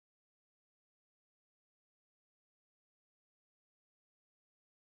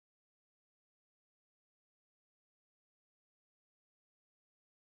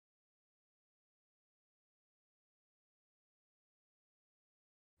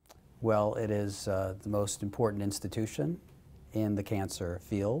Well, it is the most important institution in the cancer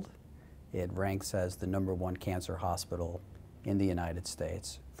field. It ranks as the #1 cancer hospital in the United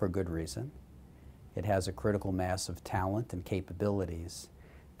States for good reason. It has a critical mass of talent and capabilities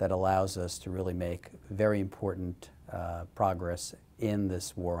that allows us to really make very important progress in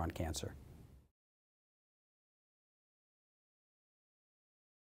this war on cancer.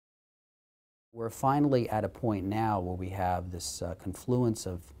 We're finally at a point now where we have this confluence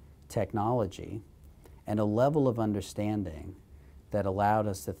of technology and a level of understanding that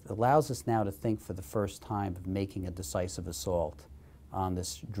allows us now to think for the first time of making a decisive assault on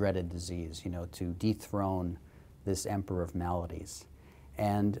this dreaded disease, to dethrone this emperor of maladies.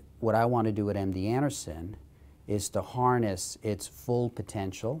 And what I want to do at MD Anderson is to harness its full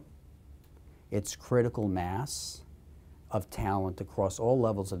potential, its critical mass of talent across all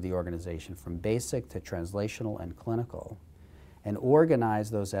levels of the organization, from basic to translational and clinical, and organize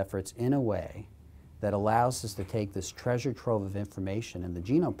those efforts in a way that allows us to take this treasure trove of information in the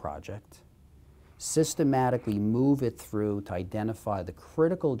Genome Project, systematically move it through to identify the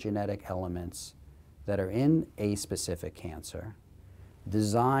critical genetic elements that are in a specific cancer,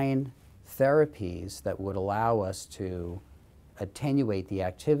 design therapies that would allow us to attenuate the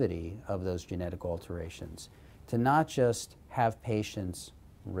activity of those genetic alterations, to not just have patients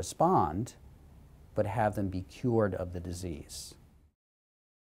respond, but have them be cured of the disease.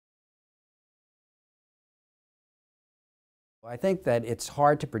 I think that it's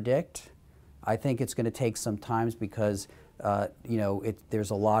hard to predict. I think it's going to take some time because there's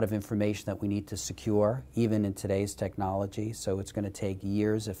a lot of information that we need to secure, even in today's technology. So it's going to take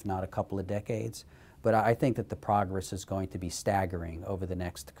years, if not a couple of decades. But I think that the progress is going to be staggering over the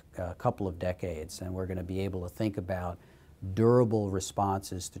next couple of decades, and we're going to be able to think about durable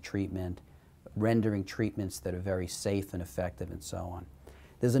responses to treatment, rendering treatments that are very safe and effective, and so on.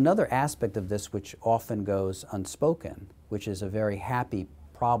 There's another aspect of this which often goes unspoken, which is a very happy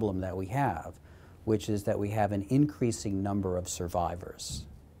problem that we have, which is that we have an increasing number of survivors.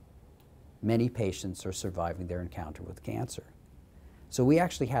 Many patients are surviving their encounter with cancer. So we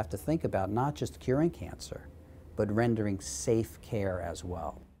actually have to think about not just curing cancer, but rendering safe care as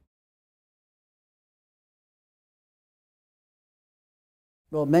well.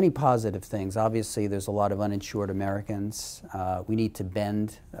 Well, many positive things. Obviously, there's a lot of uninsured Americans. We need to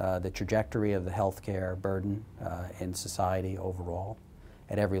bend the trajectory of the healthcare burden in society overall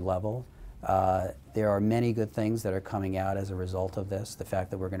at every level. There are many good things that are coming out as a result of this. The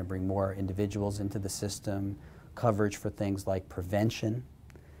fact that we're going to bring more individuals into the system, coverage for things like prevention,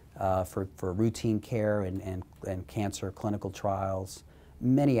 for routine care and cancer clinical trials.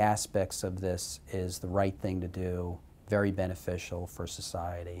 Many aspects of this is the right thing to do, very beneficial for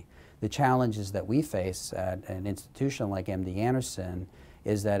society. The challenges that we face at an institution like MD Anderson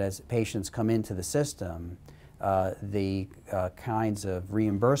is that as patients come into the system, the kinds of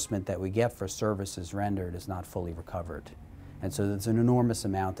reimbursement that we get for services rendered is not fully recovered. And so there's an enormous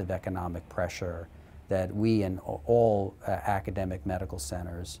amount of economic pressure that we and all academic medical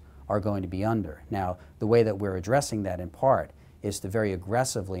centers are going to be under. Now, the way that we're addressing that in part is to very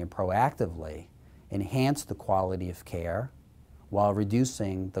aggressively and proactively enhance the quality of care while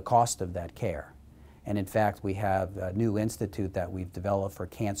reducing the cost of that care. And in fact, we have a new institute that we've developed for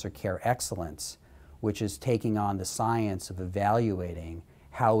cancer care excellence, which is taking on the science of evaluating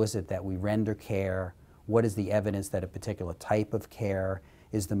how is it that we render care, what is the evidence that a particular type of care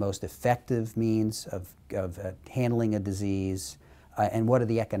is the most effective means of handling a disease, and what are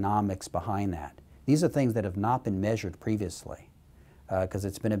the economics behind that. These are things that have not been measured previously because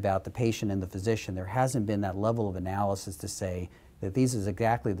it's been about the patient and the physician. There hasn't been that level of analysis to say that these is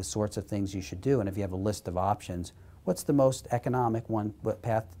exactly the sorts of things you should do, and if you have a list of options, what's the most economic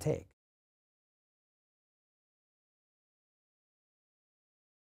path to take?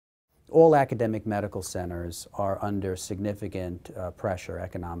 All academic medical centers are under significant pressure,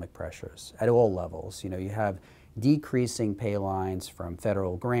 economic pressures, at all levels. You have decreasing pay lines from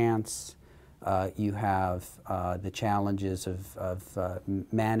federal grants. You have the challenges of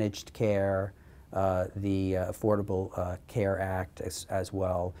managed care, the Affordable Care Act as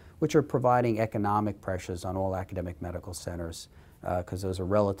well, which are providing economic pressures on all academic medical centers because those are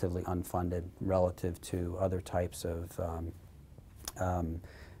relatively unfunded relative to other types of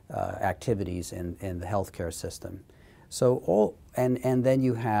activities in the healthcare system. So and then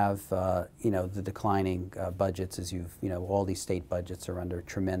you have the declining budgets, as all these state budgets are under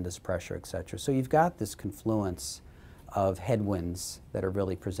tremendous pressure, et cetera. So you've got this confluence of headwinds that are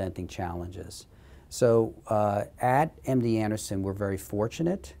really presenting challenges. So at MD Anderson, we're very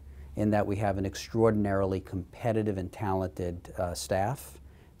fortunate in that we have an extraordinarily competitive and talented staff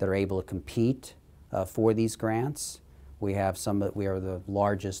that are able to compete for these grants. We are the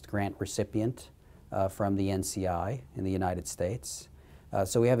largest grant recipient from the NCI in the United States.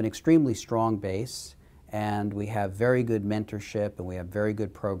 So we have an extremely strong base, and we have very good mentorship, and we have very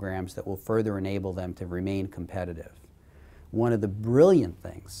good programs that will further enable them to remain competitive. One of the brilliant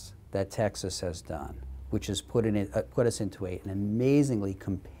things that Texas has done, which has put us into an amazingly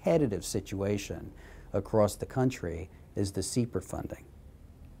competitive situation across the country, is the CPR funding.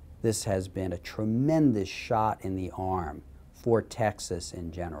 This has been a tremendous shot in the arm for Texas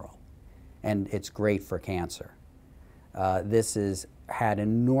in general, and it's great for cancer. This has had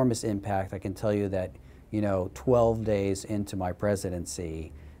enormous impact. I can tell you that, 12 days into my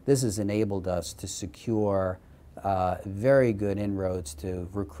presidency, this has enabled us to secure very good inroads to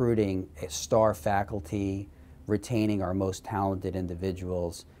recruiting star faculty, retaining our most talented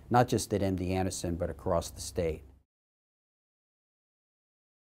individuals, not just at MD Anderson, but across the state.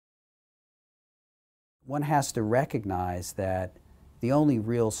 One has to recognize that the only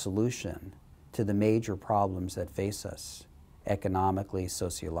real solution to the major problems that face us economically,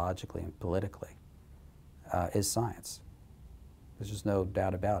 sociologically, and politically is science. There's just no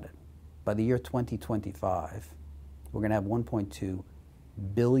doubt about it. By the year 2025, we're going to have 1.2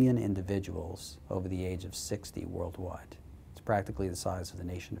 billion individuals over the age of 60 worldwide. It's practically the size of the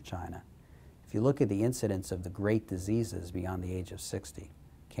nation of China. If you look at the incidence of the great diseases beyond the age of 60,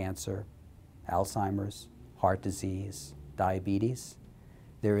 cancer, Alzheimer's, heart disease, diabetes,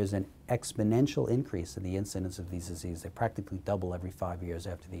 there is an exponential increase in the incidence of these diseases. They practically double every 5 years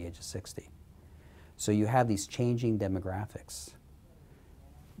after the age of 60. So you have these changing demographics.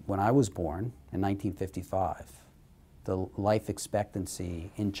 When I was born in 1955, the life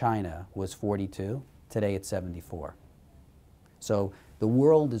expectancy in China was 42. Today it's 74. So the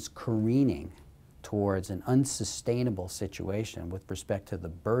world is careening towards an unsustainable situation with respect to the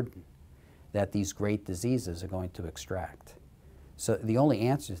burden that these great diseases are going to extract. So the only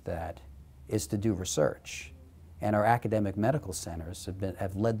answer to that is to do research. And our academic medical centers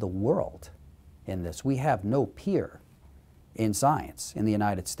have led the world in this. We have no peer in science in the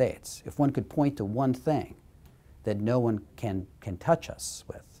United States. If one could point to one thing that no one can touch us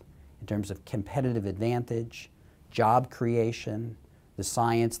with in terms of competitive advantage, job creation, the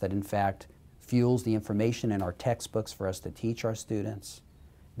science that in fact fuels the information in our textbooks for us to teach our students,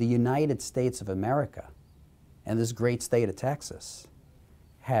 the United States of America and this great state of Texas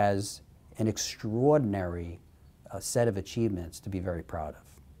has an extraordinary set of achievements to be very proud of.